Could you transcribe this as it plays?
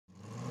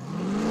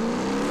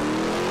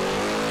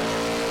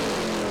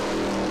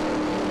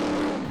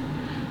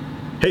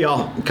Hey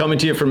y'all, coming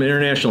to you from the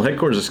international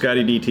headquarters of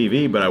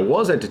ScottieDTV, but I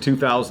was at the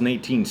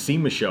 2018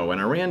 SEMA Show and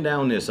I ran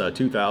down this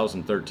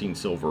 2013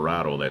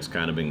 Silverado that's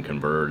kind of been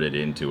converted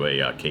into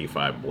a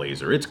K-5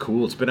 Blazer. It's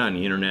cool, it's been on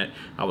the internet.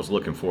 I was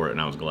looking for it and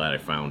I was glad I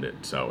found it.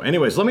 So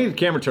anyways, let me get the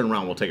camera turn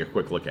around, we'll take a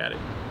quick look at it.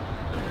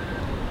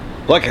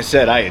 Like I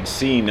said, I had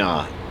seen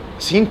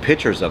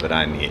pictures of it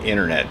on the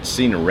internet,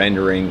 seen a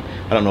rendering.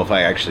 I don't know if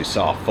I actually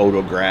saw a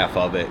photograph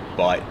of it,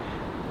 but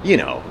you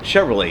know,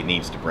 Chevrolet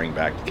needs to bring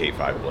back the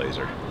K-5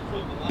 Blazer.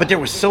 But there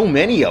were so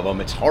many of them,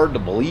 it's hard to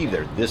believe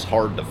they're this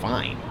hard to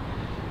find.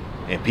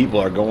 And people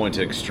are going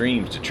to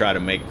extremes to try to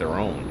make their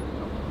own.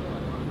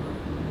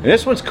 And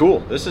this one's cool.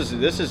 This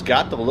has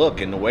got the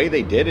look, and the way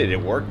they did it, it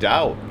worked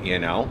out, you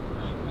know.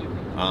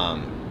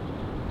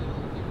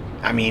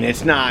 I mean,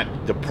 it's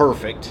not the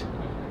perfect,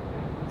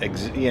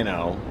 you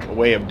know,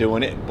 way of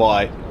doing it,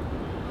 but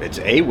it's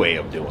a way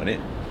of doing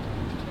it.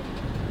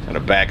 And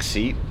a back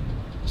seat,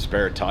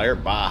 spare tire,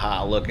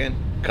 Baja looking,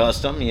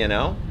 custom, you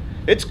know.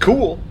 It's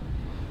cool.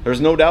 There's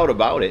no doubt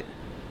about it.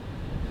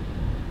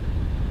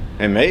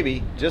 And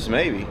maybe, just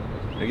maybe,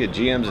 to get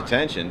GM's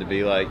attention to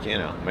be like, you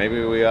know,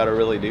 maybe we ought to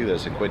really do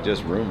this and quit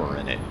just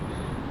rumoring it.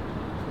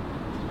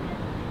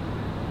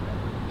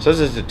 So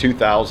this is the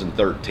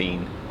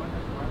 2013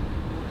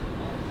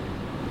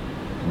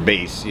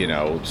 base, you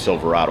know,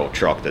 Silverado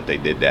truck that they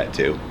did that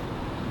to.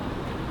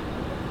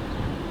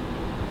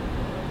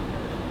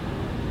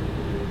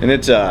 And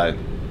it's a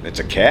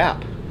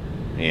cap,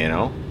 you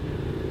know.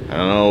 I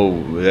don't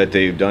know that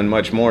they've done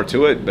much more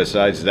to it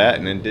besides that,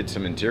 and then did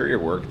some interior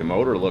work. The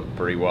motor looked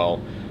pretty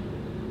well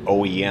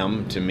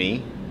OEM to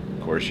me.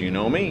 Of course, you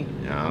know me.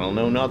 I don't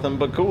know nothing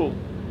but cool.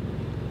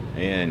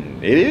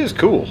 And it is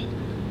cool.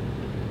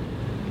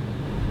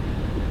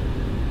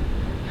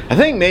 I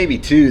think maybe,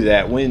 too,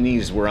 that when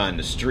these were on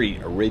the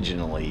street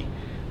originally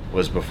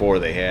was before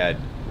they had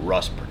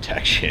rust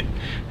protection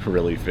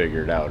really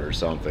figured out or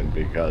something,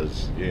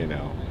 because, you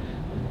know,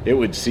 it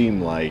would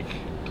seem like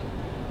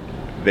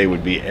they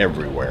would be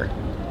everywhere.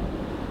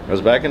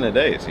 Because back in the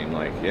day, it seemed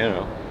like, you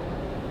know,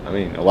 I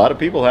mean, a lot of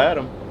people had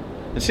them.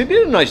 And see, they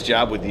did a nice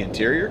job with the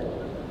interior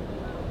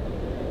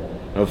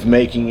of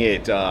making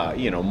it,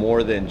 you know,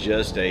 more than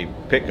just a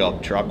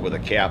pickup truck with a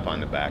cap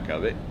on the back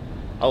of it.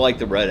 I like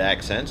the red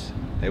accents.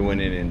 They went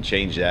in and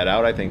changed that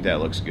out. I think that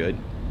looks good.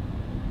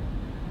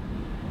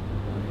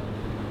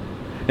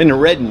 And the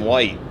red and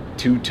white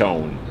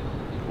two-tone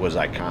was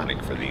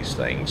iconic for these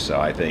things,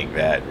 so I think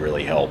that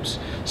really helps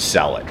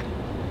sell it.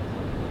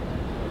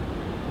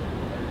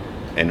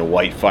 And the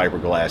white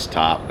fiberglass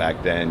top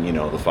back then, you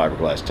know, the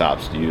fiberglass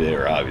tops, they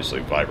were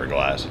obviously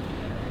fiberglass.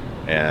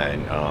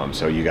 And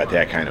so you got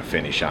that kind of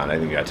finish on. I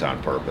think that's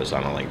on purpose.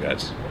 I don't think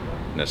that's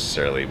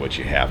necessarily what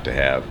you have to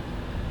have.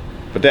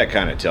 But that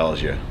kind of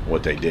tells you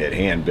what they did,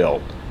 hand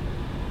built.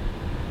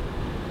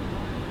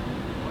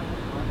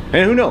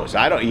 And who knows?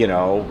 I don't, you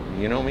know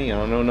me, I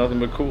don't know nothing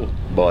but cool.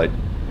 But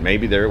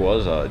maybe there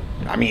was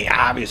I mean,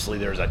 obviously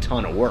there's a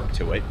ton of work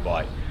to it,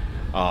 but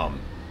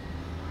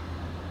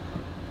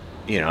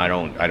you know, I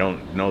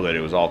don't know that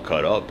it was all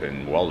cut up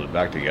and welded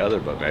back together,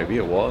 but maybe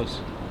it was.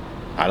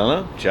 I don't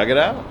know. Check it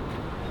out.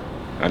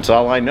 That's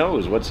all I know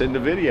is what's in the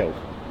video.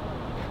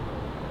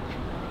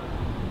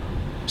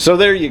 So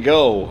there you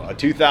go. A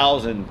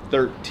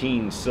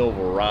 2013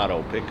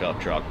 Silverado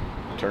pickup truck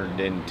turned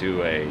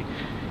into a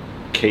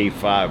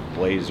K-5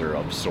 Blazer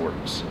of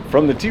sorts.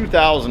 From the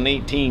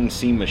 2018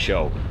 SEMA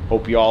Show.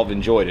 Hope you all have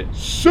enjoyed it.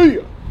 See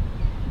ya!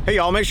 Hey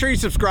y'all, make sure you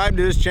subscribe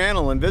to this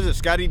channel and visit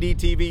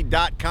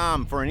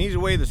ScottieDTV.com for an easy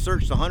way to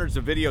search the hundreds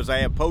of videos I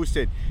have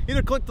posted.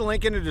 Either click the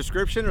link in the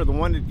description or the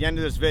one at the end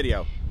of this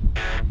video.